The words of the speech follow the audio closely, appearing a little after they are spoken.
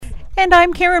And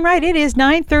I'm Karen Wright. It is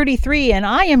 9:33, and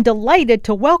I am delighted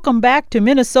to welcome back to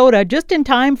Minnesota, just in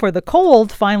time for the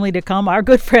cold finally to come, our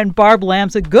good friend Barb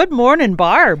Lamson. Good morning,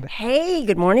 Barb. Hey,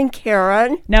 good morning,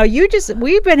 Karen. Now,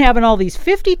 we've been having all these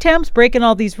 50 temps, breaking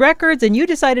all these records, and you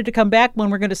decided to come back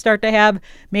when we're going to start to have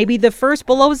maybe the first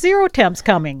below zero temps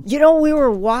coming. You know, we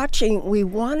were watching, we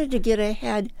wanted to get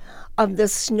ahead of the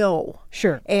snow.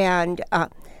 Sure. And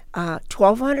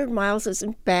 1,200 miles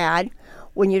isn't bad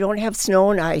when you don't have snow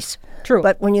and ice. True.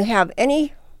 But when you have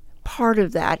any part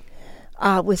of that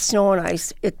with snow and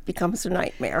ice, it becomes a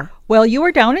nightmare. Well, you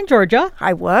were down in Georgia.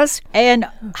 I was. And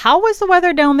how was the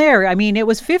weather down there? I mean, it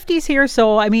was 50s here,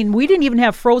 so, I mean, we didn't even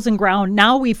have frozen ground.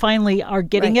 Now we finally are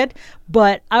getting it.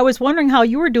 But I was wondering how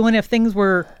you were doing, if things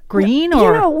were green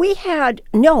or...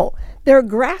 You know, their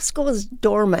grass goes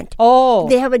dormant. Oh.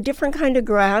 They have a different kind of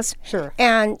grass. Sure.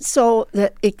 And so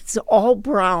it's all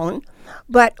brown.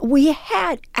 But we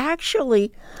had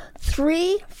actually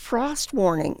 3 frost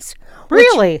warnings.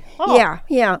 Really?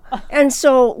 Yeah. And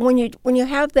so when you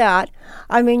have that,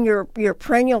 I mean, your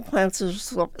perennial plants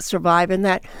will survive in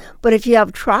that. But if you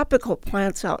have tropical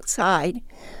plants outside,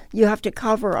 you have to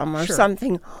cover them or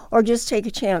something, or just take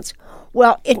a chance.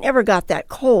 Well, it never got that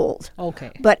cold.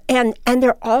 Okay. But and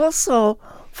they're also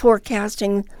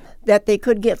forecasting that they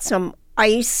could get some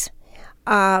ice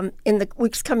in the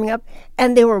weeks coming up,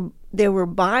 and they were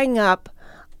buying up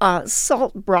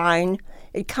salt brine.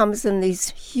 It comes in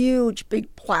these huge,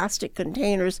 big plastic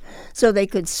containers so they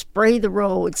could spray the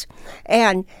roads.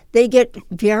 And they get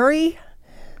they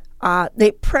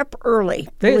prep early,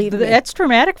 believe me. That's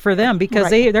traumatic for them because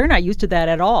they're not used to that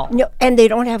at all. No, and they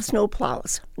don't have snow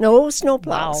plows. No snow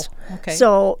plows. Wow. Okay.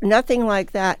 So nothing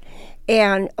like that.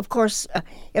 And, of course,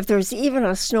 if there's even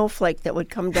a snowflake that would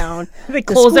come down, They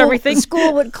close everything. The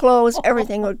school would close.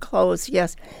 Everything would close,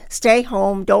 yes. Stay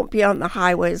home. Don't be on the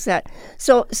highways.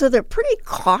 So they're pretty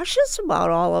cautious about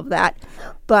all of that.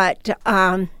 But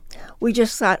we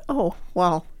just thought, oh,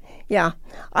 well, yeah.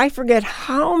 I forget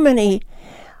how many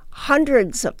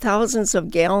hundreds of thousands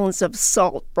of gallons of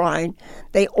salt brine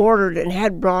they ordered and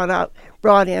had brought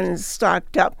in and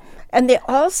stocked up. And they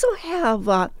also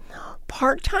have...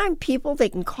 part-time people they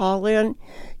can call in,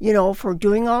 for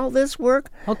doing all this work.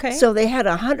 Okay. So they had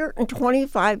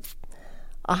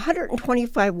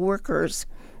 125 workers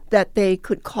that they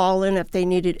could call in if they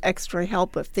needed extra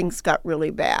help if things got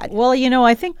really bad. Well,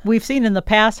 I think we've seen in the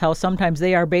past how sometimes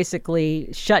they are basically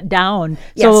shut down.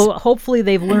 Yes. So hopefully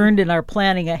they've learned and are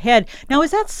planning ahead. Now,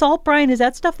 is that salt brine, is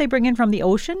that stuff they bring in from the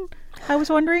ocean? I was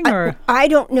wondering, or I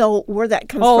don't know where that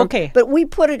comes from. Okay. But we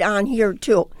put it on here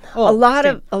too. A lot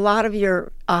of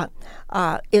your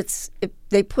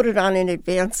they put it on in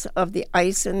advance of the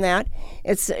ice and that.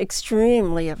 It's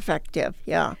extremely effective.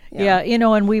 Yeah.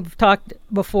 And we've talked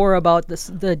before about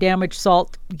the damaged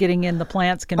salt getting in the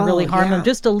plants can really harm them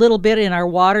just a little bit in our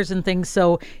waters and things.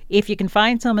 So if you can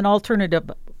find an alternative,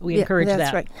 we encourage that.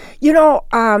 That's right.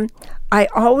 I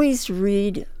always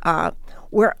read.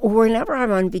 Whenever I'm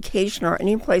on vacation or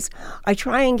any place, I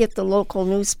try and get the local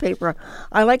newspaper.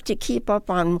 I like to keep up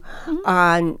on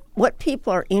what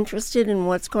people are interested in,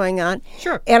 what's going on.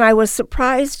 Sure. And I was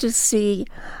surprised to see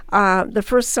the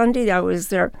first Sunday I was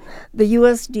there, the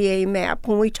USDA map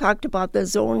when we talked about the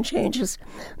zone changes,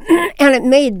 and it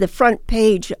made the front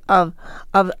page of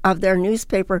their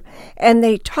newspaper. And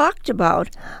they talked about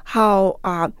how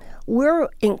we're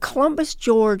in Columbus,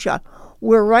 Georgia.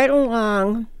 We're right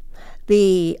along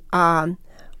the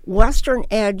western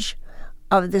edge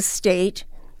of the state,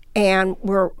 and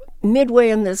we're midway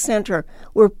in the center.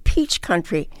 We're peach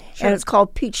country, and it's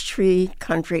called Peachtree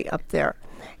Country up there.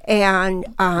 And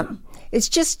it's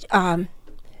just a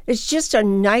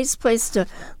nice place to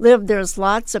live. There's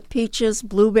lots of peaches,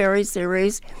 blueberries they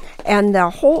raise, and the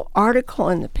whole article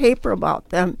in the paper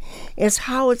about them is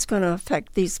how it's going to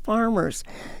affect these farmers.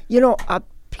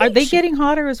 Are they getting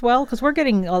hotter as well? Because we're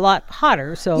getting a lot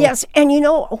hotter. So yes, and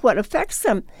what affects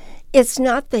them? It's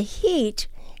not the heat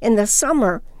in the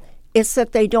summer; it's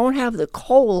that they don't have the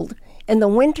cold in the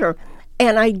winter.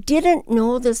 And I didn't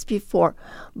know this before,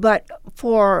 but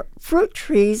for fruit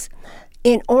trees,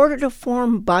 in order to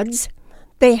form buds,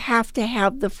 they have to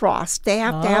have the frost. They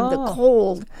have to have the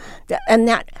cold, and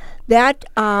that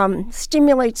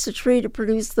stimulates the tree to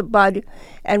produce the bud.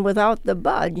 And without the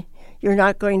bud, you're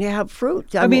not going to have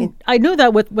fruit. I mean, I knew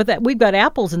that with that. We've got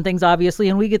apples and things, obviously,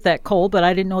 and we get that cold, but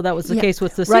I didn't know that was the case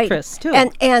with the citrus, too.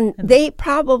 And they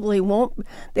probably won't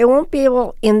be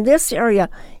able, in this area,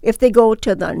 if they go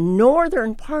to the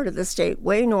northern part of the state,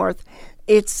 way north,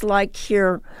 it's like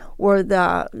here where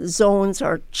the zones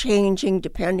are changing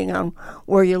depending on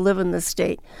where you live in the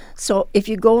state. So if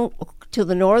you go to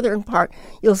the northern part,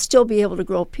 you'll still be able to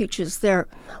grow peaches there.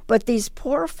 But these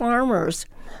poor farmers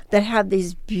that have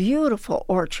these beautiful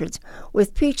orchards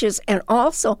with peaches, and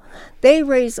also they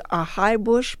raise a high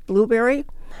bush blueberry,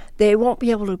 they won't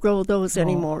be able to grow those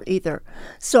anymore either.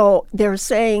 So they're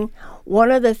saying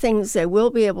one of the things they will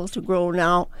be able to grow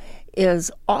now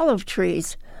is olive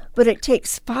trees, but it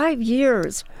takes 5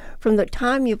 years from the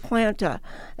time you plant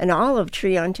an olive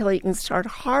tree until you can start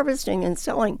harvesting and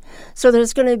selling. So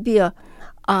there's going to be a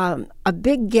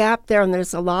big gap there, and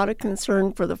there's a lot of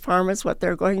concern for the farmers what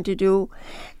they're going to do.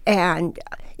 And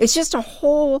it's just a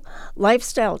whole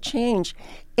lifestyle change.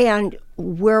 And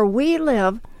where we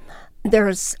live,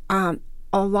 there's a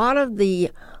lot of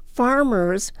the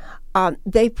farmers,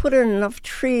 they put in enough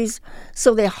trees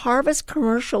so they harvest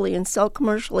commercially and sell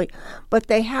commercially, but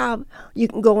you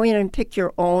can go in and pick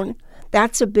your own.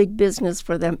 That's a big business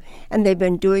for them, and they've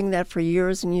been doing that for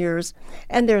years and years.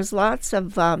 And there's lots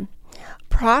of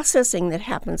processing that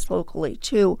happens locally,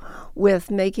 too, with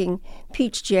making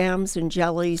peach jams and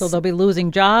jellies. So they'll be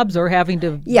losing jobs or having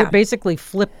to basically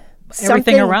flip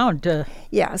everything around.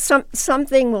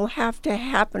 Something will have to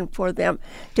happen for them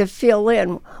to fill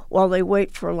in while they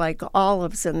wait for, like,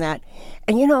 olives and that.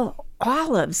 And,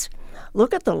 olives,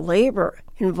 look at the labor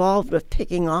involved with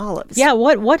picking olives. Yeah,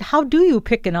 how do you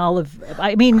pick an olive?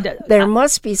 I mean, there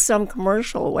must be some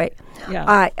commercial way.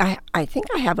 Yeah. I think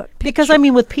I have a picture. Because,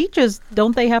 with peaches,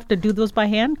 don't they have to do those by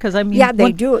hand? Because,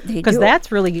 they do. Because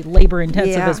that's really labor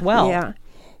intensive as well. Yeah.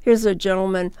 Here's a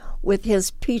gentleman with his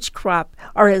peach crop,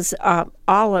 or his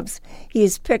olives.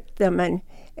 He's picked them and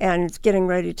is getting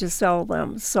ready to sell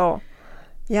them. So,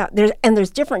 yeah, there's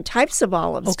different types of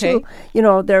olives, too.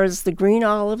 There's the green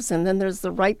olives, and then there's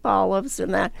the ripe olives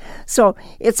and that. So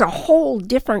it's a whole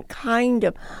different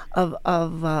kind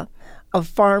of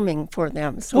farming for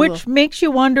them. So which makes you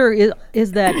wonder,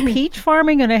 is that peach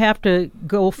farming going to have to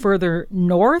go further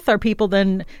north? Are people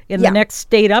then in the next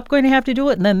state up going to have to do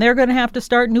it? And then they're going to have to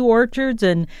start new orchards,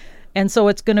 and so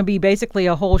it's going to be basically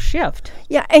a whole shift.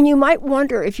 Yeah, and you might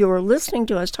wonder, if you were listening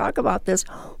to us talk about this,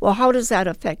 well, how does that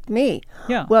affect me?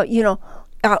 Yeah. Well,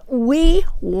 we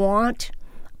want,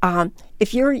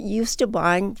 if you're used to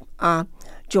buying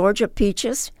Georgia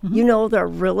peaches, they're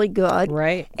really good.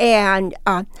 Right. And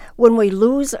when we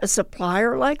lose a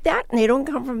supplier like that and they don't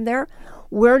come from there,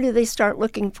 where do they start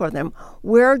looking for them?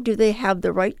 Where do they have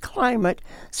the right climate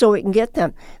so we can get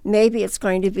them? Maybe it's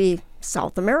going to be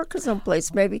South America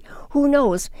someplace, maybe. Who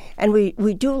knows? And we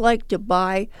do like to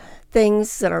buy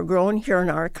things that are grown here in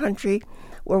our country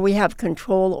where we have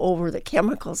control over the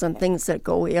chemicals and things that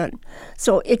go in.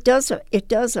 So it does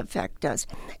affect us.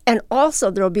 And also,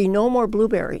 there will be no more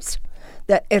blueberries.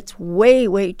 That it's way,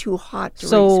 way too hot to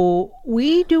raise. So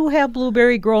we do have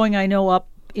blueberry growing, I know, up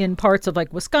in parts of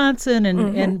like Wisconsin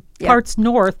and parts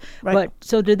north. Right. But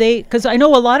so do they, because I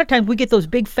know a lot of times we get those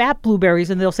big fat blueberries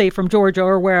and they'll say from Georgia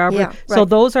or wherever. Yeah, right. So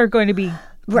those are going to be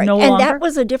no longer? And that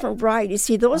was a different variety.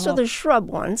 See, those are the shrub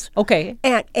ones. Okay.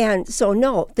 And so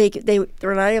no,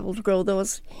 they're not able to grow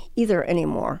those either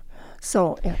anymore.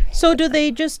 So do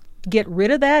they just get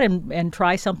rid of that and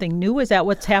try something new? Is that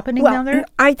what's happening down there?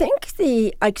 I think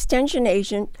the extension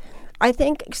agent,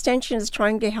 Extension is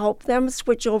trying to help them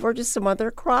switch over to some other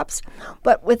crops.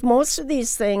 But with most of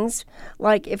these things,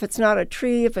 like if it's not a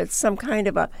tree, if it's some kind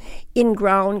of a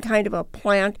in-ground kind of a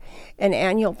plant, an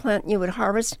annual plant you would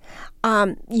harvest,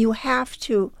 you have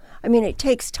to, it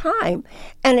takes time,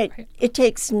 and it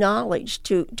takes knowledge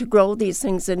to grow these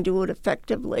things and do it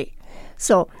effectively.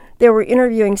 So they were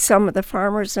interviewing some of the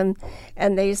farmers, and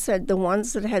they said the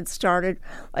ones that had started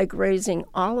like raising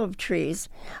olive trees,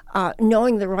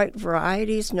 knowing the right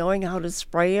varieties, knowing how to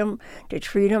spray them, to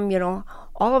treat them,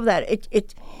 all of that.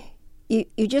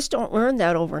 You just don't learn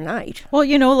that overnight.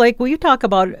 Well, like when you talk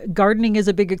about gardening is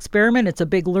a big experiment, it's a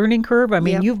big learning curve.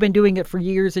 You've been doing it for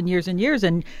years and years and years,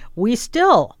 and we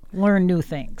still learn new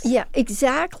things. Yeah,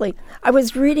 exactly. I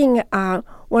was reading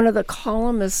one of the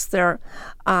columnists there,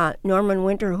 Norman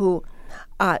Winter, who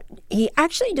he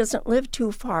actually doesn't live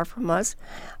too far from us,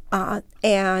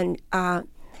 and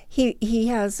he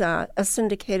has a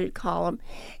syndicated column,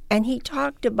 and he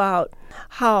talked about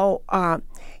how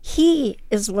he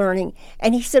is learning.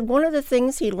 And he said one of the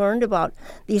things he learned about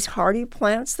these hardy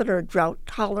plants that are drought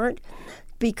tolerant,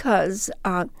 because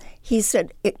he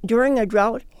said during a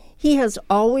drought, he has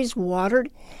always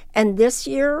watered, and this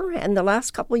year and the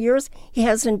last couple of years, he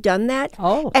hasn't done that.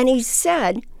 Oh. And he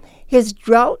said his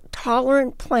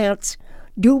drought-tolerant plants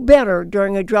do better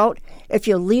during a drought if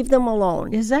you leave them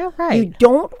alone. Is that right? You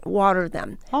don't water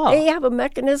them. Oh. They have a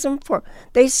mechanism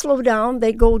they slow down,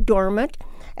 they go dormant,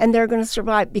 and they're going to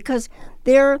survive because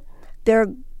they're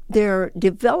they're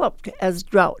developed as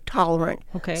drought tolerant.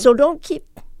 Okay. So don't keep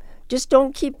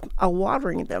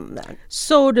watering them then.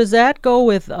 So does that go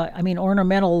with,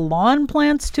 ornamental lawn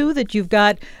plants too, that you've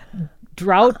got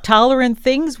drought tolerant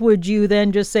things? Would you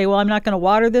then just say, well, I'm not going to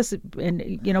water this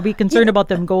and, be concerned about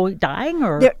them dying?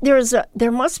 Or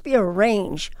there must be a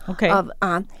range of,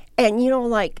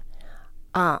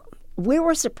 we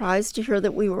were surprised to hear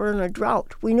that we were in a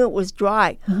drought. We knew it was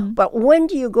dry. Mm-hmm. But when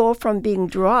do you go from being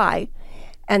dry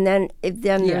and then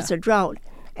there's a drought?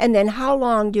 And then how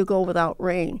long do you go without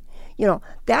rain?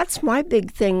 That's my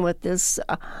big thing with this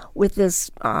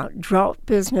drought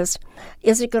business.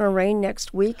 Is it going to rain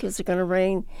next week? Is it going to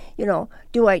rain?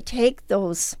 Do I take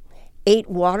those 8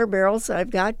 water barrels that I've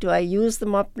got? Do I use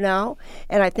them up now?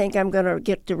 And I think I'm going to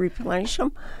get to replenish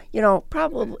them.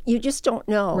 Probably. You just don't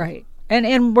know. Right.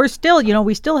 And we're still,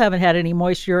 we still haven't had any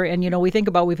moisture. And, we think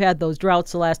about we've had those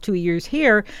droughts the last 2 years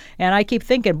here. And I keep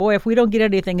thinking, boy, if we don't get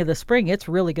anything in the spring, it's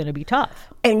really going to be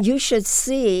tough. And you should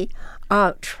see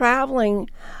traveling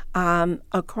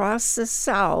across the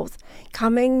South,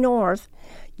 coming north,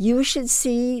 you should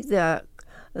see the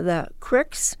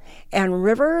creeks and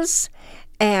rivers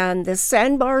and the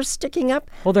sandbars sticking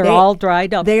up. Well, they're all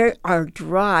dried up. They are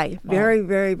dry, very,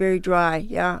 very, very dry.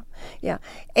 Yeah.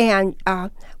 And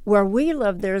where we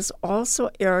live, there's also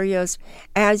areas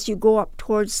as you go up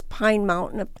towards Pine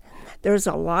Mountain. There's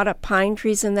a lot of pine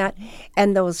trees in that,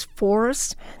 and those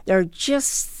forests, they're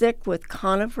just thick with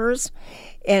conifers,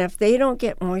 and if they don't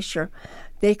get moisture,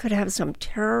 they could have some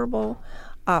terrible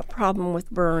problem with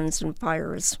burns and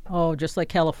fires. Oh, just like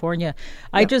California. Yeah.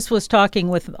 I just was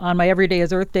talking on my Every Day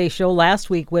is Earth Day show last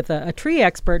week with a tree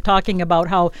expert talking about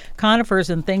how conifers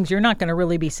and things, you're not going to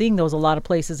really be seeing those a lot of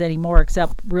places anymore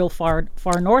except real far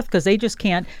north, because they just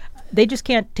can't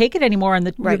take it anymore, and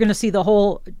you're going to see the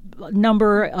whole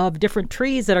number of different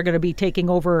trees that are going to be taking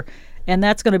over, and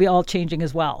that's going to be all changing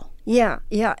as well. Yeah,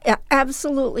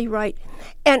 absolutely right.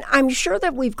 And I'm sure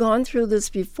that we've gone through this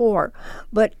before,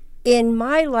 but in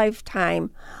my lifetime,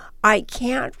 I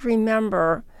can't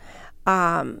remember,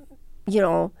 the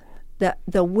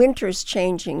winters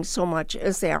changing so much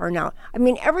as they are now. I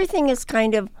mean, everything is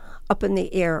kind of up in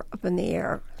the air.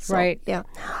 So, right. Yeah.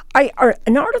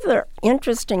 Another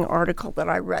interesting article that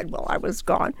I read while I was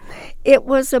gone, it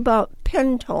was about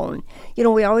Pantone.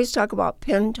 We always talk about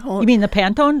Pantone. You mean the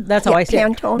Pantone? That's how I say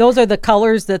Pantone. It. Those are the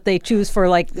colors that they choose for,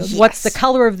 what's the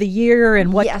color of the year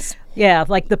and what. Yes. Yeah,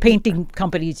 like the painting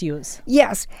companies use.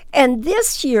 Yes. And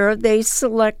this year they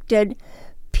selected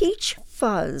Peach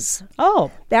Fuzz. Oh.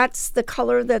 That's the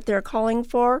color that they're calling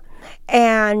for.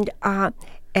 And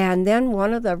then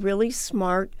one of the really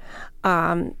smart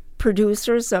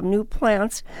producers of new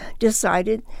plants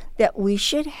decided that we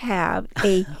should have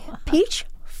a Peach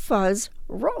Fuzz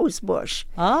rose bush.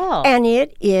 Oh. And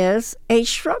it is a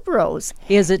shrub rose.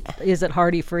 Is it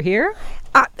hardy for here?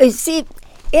 See,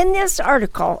 in this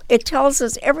article, it tells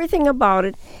us everything about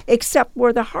it except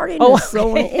where the hardiness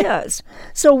zone is.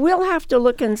 So we'll have to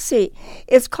look and see.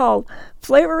 It's called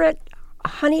Flavorite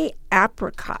Honey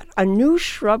Apricot, a new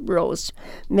shrub rose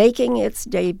making its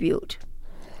debut.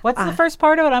 What's the first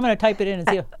part of it? I'm going to type it in and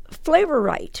see.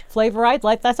 Flavorite. Flavorite?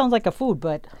 That sounds like a food,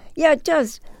 but... Yeah, it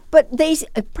does. But they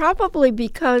probably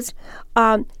because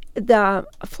the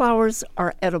flowers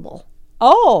are edible.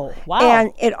 Oh, wow.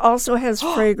 And it also has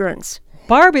fragrance.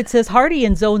 Barb, it says hardy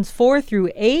in zones 4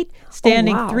 through 8,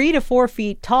 standing 3 to 4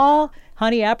 feet tall.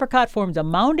 Honey apricot forms a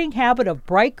mounding habit of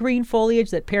bright green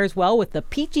foliage that pairs well with the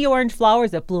peachy orange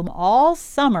flowers that bloom all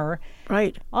summer.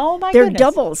 Right. Oh, my They're goodness.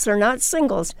 doubles. They're not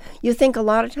singles. You think a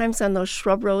lot of times on those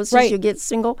shrub roses you get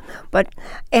single.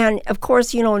 And, of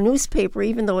course, a newspaper,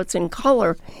 even though it's in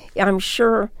color, I'm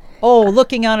sure... Oh,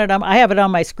 looking on it, I have it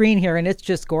on my screen here, and it's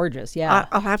just gorgeous. Yeah,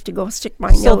 I'll have to go stick my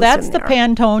nose in there. So that's the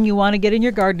Pantone you want to get in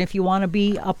your garden if you want to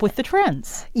be up with the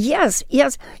trends. Yes.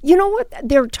 You know what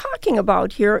they're talking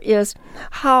about here is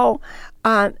how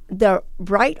the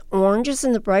bright oranges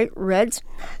and the bright reds,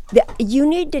 you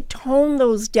need to tone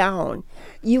those down.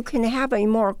 You can have a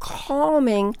more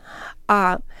calming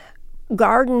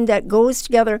garden that goes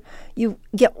together. You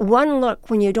get one look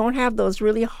when you don't have those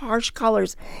really harsh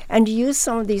colors, and you use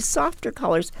some of these softer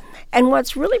colors. And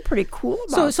what's really pretty cool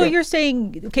about so you're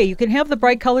saying, okay, you can have the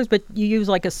bright colors, but you use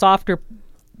like a softer,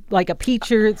 like a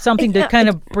peach or something to kind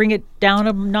of bring it down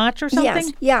a notch or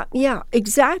something? Yes, yeah,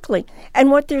 exactly.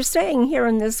 And what they're saying here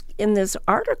in this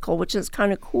article, which is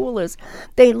kind of cool, is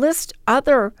they list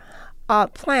other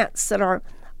plants that are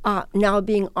now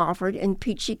being offered in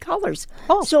peachy colors.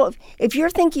 Oh. So if you're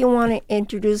thinking you want to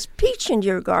introduce peach into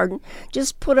your garden,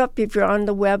 just put up, if you're on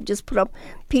the web, just put up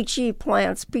peachy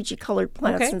plants, peachy colored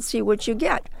plants, Okay. and see what you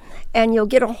get. And you'll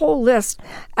get a whole list.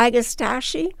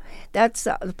 Agastache, that's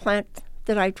the plant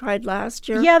that I tried last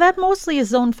year. Yeah, that mostly is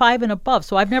zone 5 and above,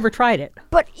 so I've never tried it.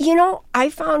 But, I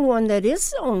found one that is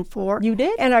zone 4. You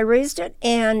did? And I raised it,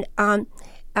 and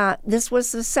this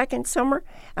was the second summer.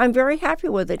 I'm very happy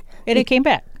with it. And it came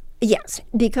back. Yes,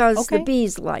 because the Okay.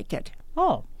 bees like it.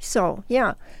 Oh. So,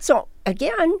 yeah. So,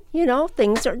 again,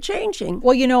 things are changing.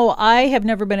 Well, I have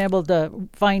never been able to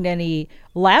find any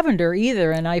lavender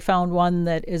either, and I found one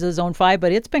that is a zone 5,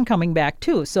 but it's been coming back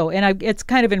too. So, and it's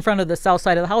kind of in front of the south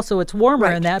side of the house, so it's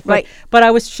warmer in that. But, right. but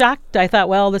I was shocked. I thought,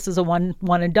 well, this is a one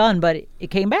and done, but it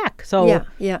came back. So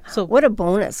Yeah. So what a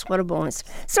bonus. What a bonus.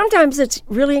 Sometimes it's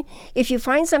really, if you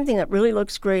find something that really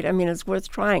looks great, it's worth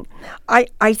trying.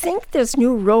 I think this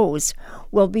new rose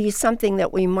will be something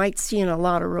that we might see in a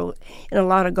lot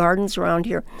of gardens around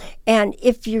here. And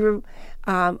if you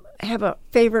have a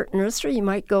favorite nursery, you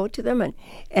might go to them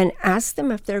and ask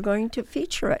them if they're going to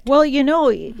feature it. Well,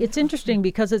 it's interesting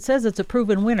because it says it's a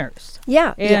Proven Winners.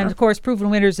 Yeah. And of course, Proven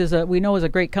Winners is a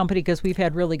great company because we've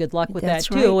had really good luck with That's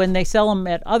that too. right. And they sell them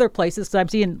at other places. 'Cause I'm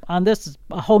seeing on this,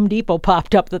 a Home Depot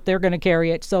popped up that they're going to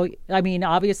carry it. So,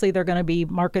 obviously they're going to be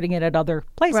marketing it at other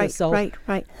places. Right, So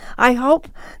right. I hope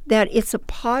that it's a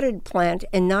potted plant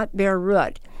and not bare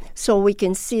root, so we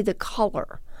can see the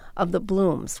color of the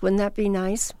blooms. Wouldn't that be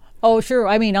nice? Oh, sure.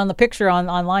 On the picture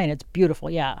online, it's beautiful.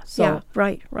 Yeah. So Yeah,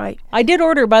 right. I did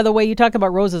order, by the way, you talk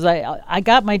about roses. I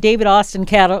got my David Austin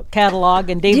catalog,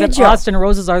 and David Did you? Austin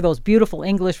roses are those beautiful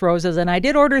English roses, and I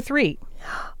did order 3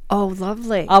 Oh,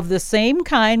 lovely. of the same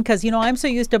kind because, I'm so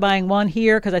used to buying one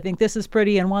here because I think this is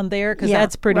pretty and one there because Yeah,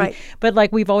 that's pretty. right. But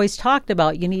like we've always talked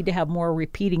about, you need to have more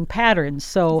repeating patterns.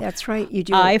 So That's right, you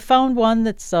do. I found one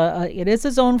that's, it is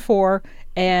a zone 4,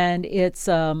 and it's,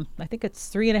 I think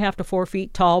it's 3.5 to 4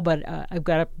 feet tall, but I've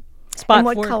got a spot And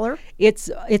what for it. color? It's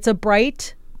a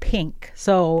bright pink.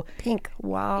 So, Pink,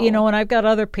 wow. and I've got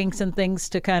other pinks and things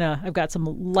to I've got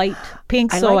some light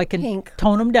pinks I so like I can pink.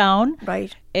 tone them down.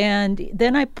 Right. And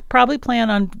then I probably plan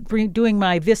on doing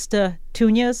my Vista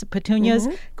petunias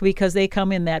Mm-hmm. because they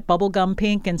come in that bubblegum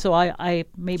pink. And so I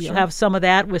maybe have some of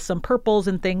that with some purples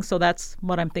and things. So that's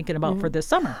what I'm thinking about Mm-hmm. for this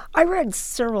summer. I read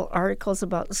several articles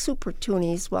about super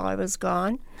tunies while I was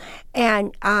gone.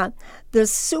 And the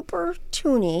super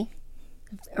tunie,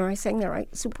 am I saying that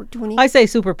right? Super tunie? I say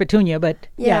super petunia, but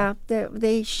yeah.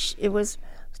 It was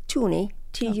tunie,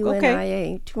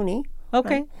 Tunia, tunie.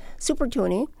 Okay. Right? Super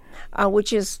tunie,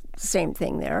 which is the same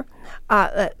thing there,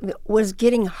 was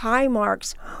getting high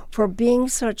marks for being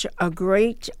such a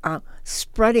great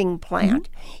spreading plant.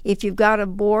 Mm-hmm. If you've got a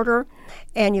border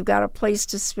and you've got a place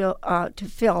to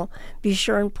fill, be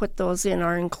sure and put those in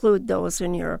or include those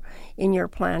in your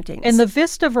plantings. And the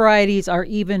Vista varieties are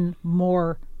even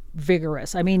more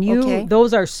vigorous. Okay.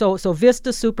 Those are so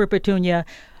Vista Super Petunia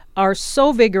are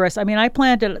so vigorous. I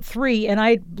planted 3 and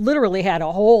I literally had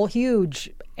a whole huge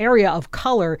area of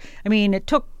color. It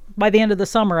took by the end of the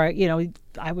summer, I was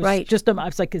Right. I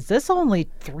was like, is this only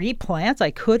 3 plants?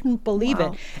 I couldn't believe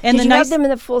Wow. it. And Did you have them in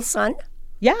the full sun?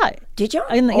 Yeah. Did you?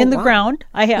 In the wow. ground.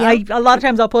 I a lot of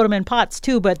times I'll put them in pots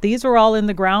too, but these were all in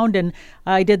the ground. And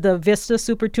I did the Vista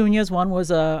Super Tunias. One was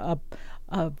a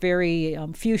very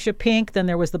fuchsia pink. Then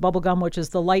there was the bubblegum, which is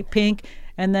the light pink.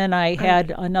 And then I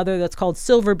had another that's called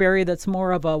Silverberry that's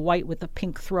more of a white with a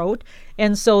pink throat.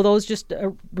 And so those just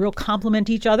real complement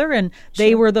each other. And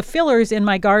they were the fillers in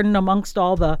my garden amongst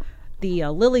all the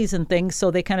lilies and things.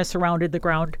 So they kind of surrounded the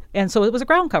ground. And so it was a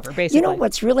ground cover, basically.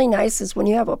 What's really nice is when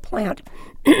you have a plant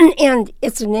and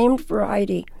it's a named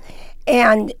variety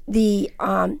and the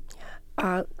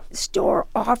store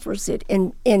offers it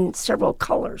in several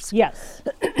colors. Yes.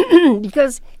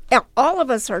 Because all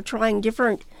of us are trying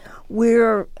different,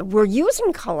 we're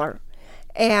using color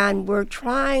and we're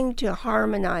trying to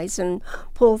harmonize and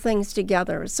pull things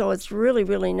together. So it's really,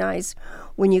 really nice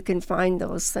when you can find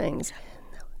those things.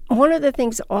 One of the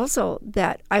things also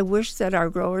that I wish that our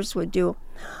growers would do,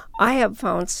 I have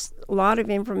found a lot of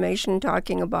information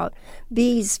talking about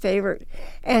bees' favorite,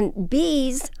 and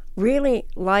bees really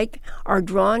are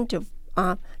drawn to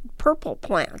purple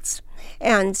plants.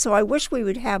 And so I wish we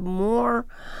would have more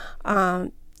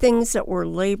things that were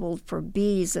labeled for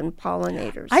bees and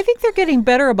pollinators. I think they're getting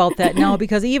better about that now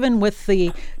because even with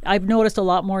I've noticed a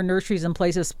lot more nurseries and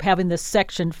places having this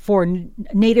section for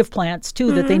native plants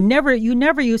too, that you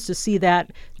never used to see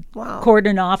that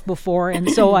cordoned off before.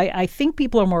 And so I think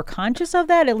people are more conscious of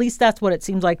that. At least that's what it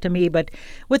seems like to me. But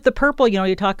with the purple,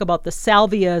 you talk about the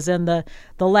salvias and the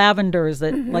lavenders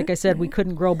that, like I said, we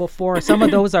couldn't grow before. Some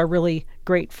of those are really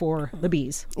great for the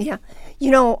bees. Yeah.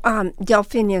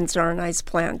 Delphiniums are a nice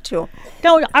plant too.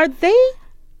 Now, are they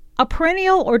a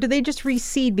perennial or do they just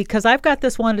reseed? Because I've got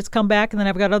this one that's come back and then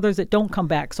I've got others that don't come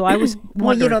back. So I was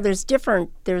wondering. Well, there's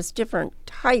different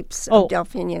types of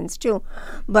delphiniums too.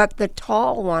 But the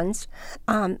tall ones,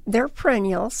 they're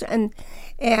perennials and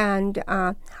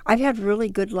I've had really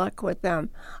good luck with them.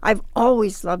 I've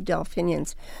always loved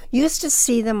delphiniums. Used to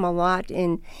see them a lot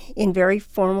in very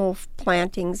formal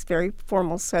plantings, very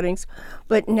formal settings.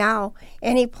 But now,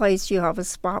 any place you have a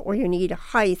spot where you need a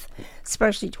height,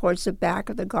 especially towards the back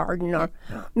of the garden, or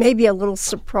maybe a little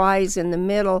surprise in the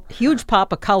middle. Huge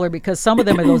pop of color because some of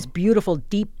them are those beautiful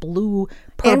deep blue,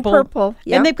 purple. And purple,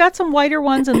 yeah. And they've got some whiter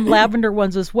ones and lavender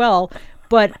ones as well.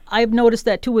 But I've noticed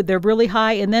that too, they're really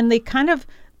high, and then they kind of,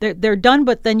 they're done,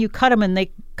 but then you cut them and they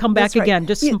come back again,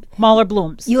 just smaller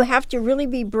blooms. You have to really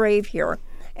be brave here.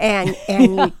 And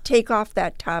you take off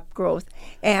that top growth,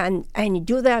 and you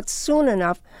do that soon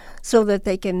enough so that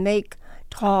they can make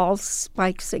tall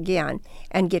spikes again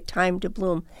and get time to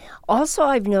bloom. Also,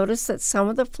 I've noticed that some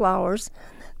of the flowers,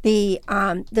 the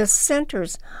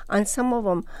centers on some of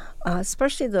them,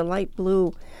 especially the light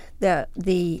blue,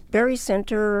 the very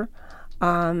center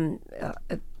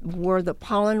where the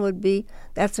pollen would be,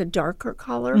 that's a darker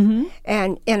color,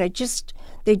 and they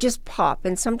just pop,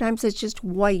 and sometimes it's just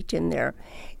white in there,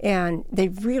 and they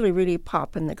really, really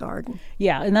pop in the garden.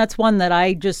 Yeah, and that's one that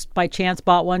I just by chance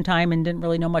bought one time and didn't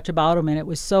really know much about them, and it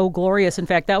was so glorious. In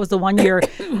fact, that was the one year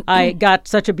I got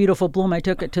such a beautiful bloom. I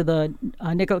took it to the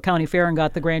Nicollet County Fair and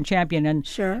got the grand champion, and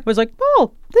was like,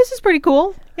 oh, this is pretty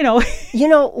cool.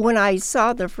 When I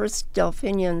saw the first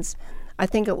delphiniums, I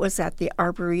think it was at the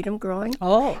Arboretum growing.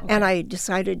 Oh. Okay. And I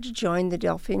decided to join the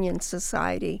Delphinium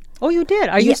Society. Oh, you did?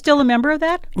 Are you still a member of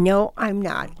that? No, I'm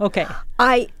not. Okay.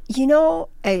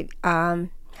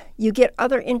 You get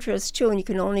other interests too, and you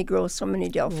can only grow so many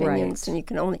delphiniums, and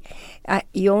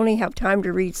you only have time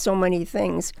to read so many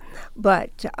things.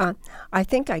 But I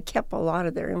think I kept a lot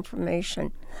of their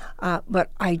information.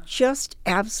 But I just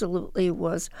absolutely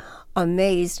was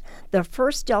amazed. The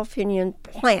first delphinium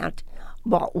plant,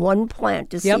 bought one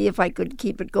plant to see if I could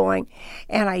keep it going,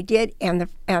 and I did. And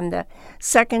the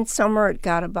second summer it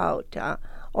got about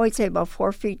I'd say about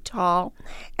 4 feet tall,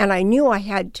 and I knew I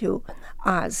had to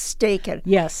stake it.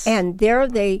 Yes. And there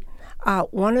they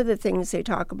one of the things they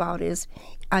talk about is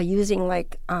using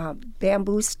like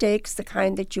bamboo stakes, the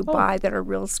kind that you buy that are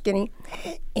real skinny,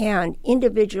 and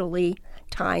individually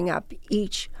tying up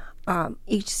each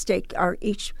stake or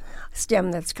each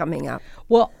stem that's coming up.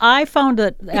 Well, I found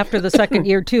that after the second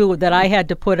year too that I had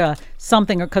to put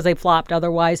something because they flopped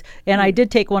otherwise, and I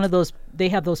did take one of those. They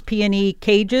have those peony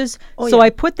cages, I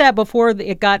put that before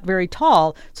it got very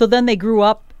tall. So then they grew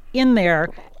up in there,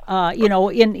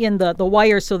 in the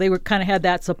wires, so they were kind of had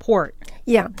that support.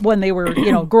 Yeah. When they were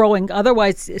growing.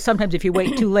 Otherwise, sometimes if you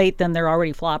wait too late, then they're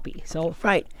already floppy. So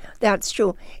right, that's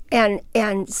true. And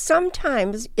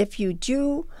sometimes if you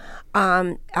do,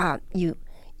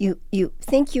 you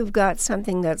think you've got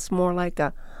something that's more like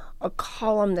a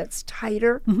column that's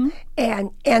tighter,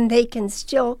 and they can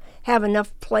still have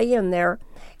enough play in there,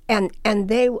 and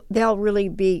they'll really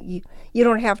be. You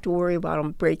don't have to worry about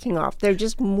them breaking off. They're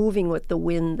just moving with the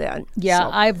wind then. Yeah, so.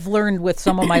 I've learned with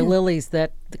some of my lilies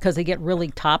that because they get really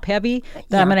top heavy,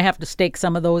 that I'm going to have to stake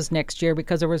some of those next year,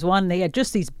 because there was one, they had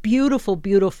just these beautiful,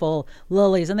 beautiful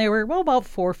lilies, and they were about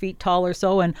 4 feet tall or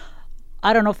so, and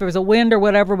I don't know if there was a wind or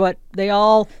whatever, but they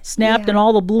all snapped and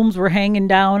all the blooms were hanging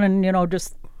down, and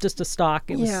just a stalk.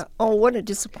 It was, oh, what a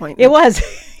disappointment. It was.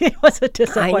 It was a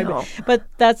disappointment. I know. But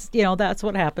that's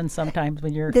what happens sometimes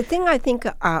when you're... The thing I think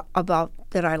about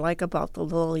that I like about the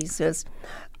lilies is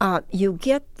you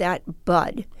get that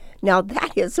bud. Now,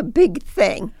 that is a big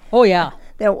thing. Oh, yeah.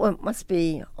 That must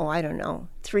be, I don't know,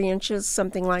 3 inches,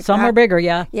 something like that. Some are bigger,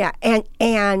 yeah. Yeah,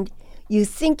 and you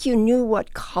think you knew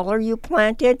what color you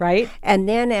planted. Right. And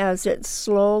then as it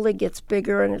slowly gets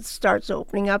bigger and it starts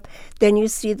opening up, then you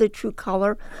see the true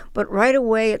color. But right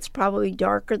away, it's probably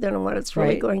darker than what it's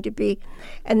really going to be.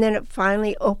 And then it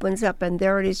finally opens up, and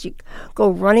there it is. You go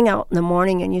running out in the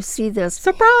morning, and you see this.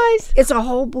 Surprise! It's a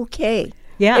whole bouquet.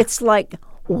 Yeah. It's like,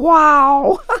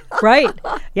 wow. Right.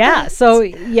 Yeah. So,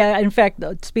 in fact,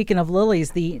 speaking of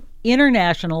lilies, the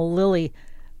International Lily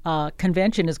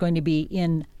convention is going to be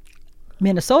in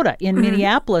Minnesota, in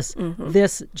Minneapolis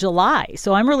this July.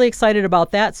 So I'm really excited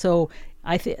about that. So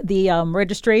the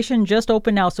registration just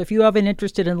opened now. So if you have an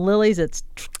interested in lilies, it's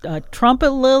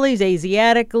trumpet lilies,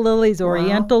 Asiatic lilies,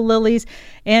 Oriental lilies,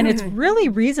 and it's really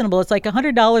reasonable. It's like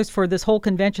 $100 for this whole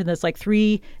convention that's like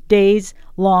 3 days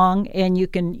long, and you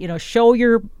can, show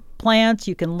your plants.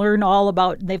 You can learn all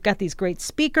about. They've got these great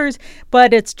speakers,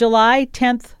 but it's July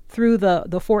 10th through the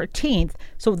 14th.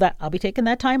 So that I'll be taking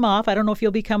that time off. I don't know if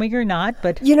you'll be coming or not,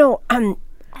 but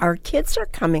our kids are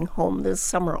coming home this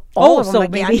summer. So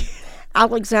maybe.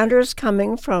 Alexander's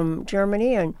coming from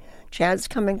Germany, and Chad's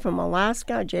coming from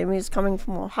Alaska. Jamie's coming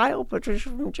from Ohio. Patricia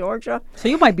from Georgia. So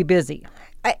you might be busy.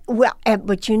 But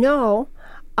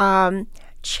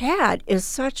Chad is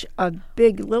such a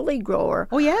big lily grower.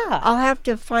 Oh, yeah. I'll have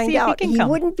to find out. He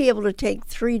wouldn't be able to take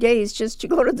 3 days just to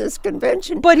go to this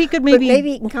convention. But he could maybe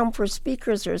he can come for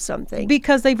speakers or something.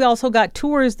 Because they've also got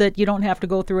tours that you don't have to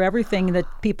go through everything, that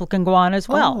people can go on as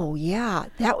well. Oh, yeah.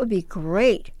 That would be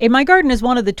great. And my garden is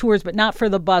one of the tours, but not for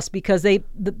the bus, because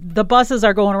the buses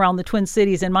are going around the Twin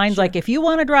Cities, and mine's like, if you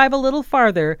want to drive a little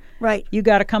farther, right, you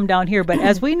got to come down here. But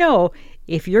as we know,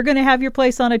 if you're going to have your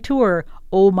place on a tour,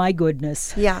 oh my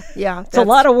goodness. Yeah. It's a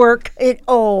lot of work. It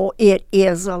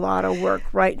is a lot of work,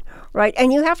 right.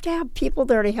 And you have to have people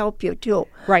there to help you too.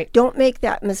 Right. Don't make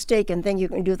that mistake and think you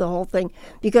can do the whole thing,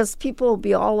 because people will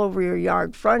be all over your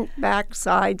yard, front, back,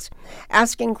 sides,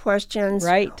 asking questions.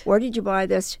 Right. Where did you buy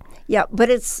this? Yeah, but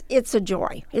it's a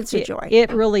joy. It's a joy.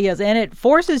 It really is. And it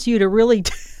forces you to really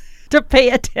to pay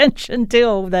attention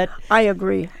to that. I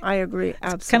agree. Absolutely.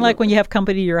 It's kind of like when you have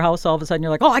company to your house, all of a sudden you're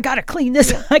like, oh, I got to clean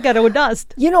this. I got to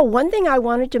dust. One thing I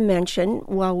wanted to mention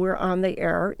while we're on the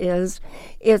air is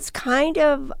it's kind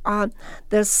of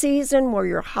the season where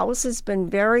your house has been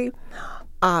very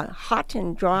hot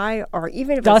and dry, or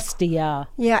even if dusty, yeah,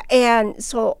 and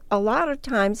so a lot of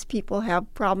times people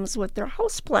have problems with their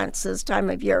houseplants this time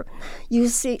of year. You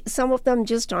see some of them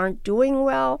just aren't doing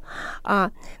well.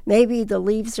 Maybe the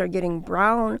leaves are getting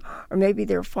brown, or maybe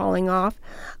they're falling off.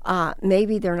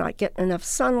 Maybe they're not getting enough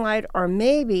sunlight, or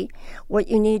maybe what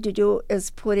you need to do is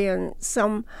put in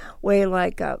some way,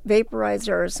 like a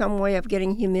vaporizer or some way of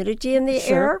getting humidity in the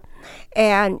air,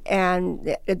 and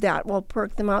that will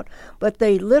perk them out. But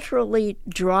they literally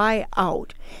dry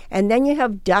out, and then you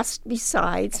have dust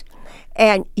besides.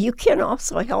 And you can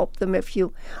also help them if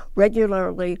you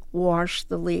regularly wash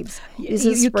the leaves. Use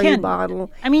a spray bottle.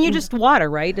 I mean, you just water,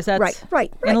 right? Is that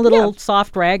right? And a little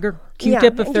soft rag or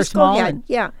Q-tip if they're small. And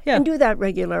do that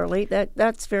regularly.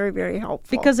 That's very, very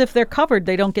helpful. Because if they're covered,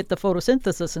 they don't get the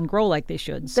photosynthesis and grow like they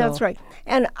should. So. That's right.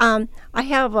 And I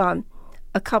have a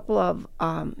couple of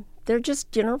they're just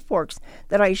dinner forks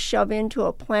that I shove into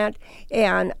a plant,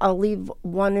 and I'll leave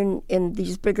one in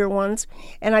these bigger ones,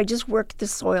 and I just work the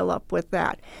soil up with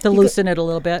that. To loosen it a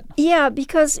little bit? Yeah,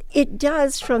 because it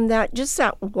does from that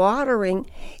watering.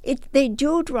 They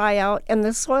do dry out, and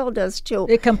the soil does too.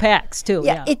 It compacts too.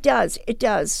 Yeah. It does.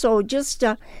 So just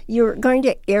you're going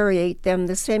to aerate them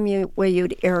the same way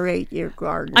you'd aerate your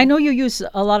garden. I know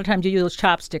a lot of times you use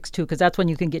chopsticks too, because that's when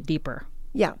you can get deeper.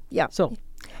 Yeah. So.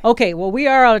 Okay, well, we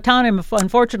are out of time,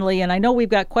 unfortunately, and I know we've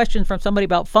got questions from somebody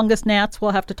about fungus gnats.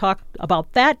 We'll have to talk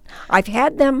about that. I've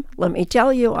had them. Let me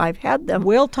tell you, I've had them.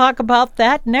 We'll talk about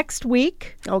that next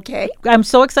week. Okay. I'm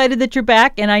so excited that you're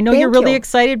back, and I know you're really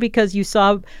excited because you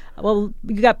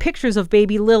got pictures of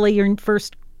baby Lily, your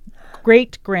first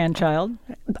great-grandchild.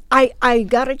 I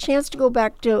got a chance to go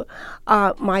back to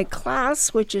my class,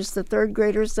 which is the third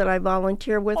graders that I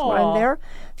volunteer with when I'm there.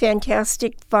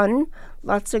 Fantastic fun.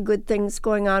 Lots of good things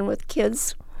going on with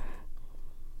kids.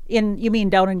 You mean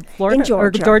down in Florida? In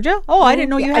Georgia. Or Georgia? Oh, I didn't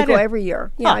know you had I go every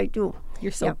year. Yeah, I do.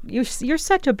 You're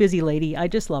such a busy lady. I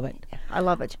just love it. I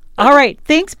love it. All right.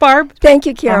 Thanks, Barb. Thank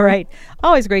you, Karen. All right.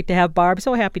 Always great to have Barb.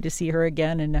 So happy to see her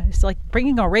again. And it's like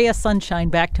bringing a ray of sunshine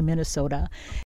back to Minnesota.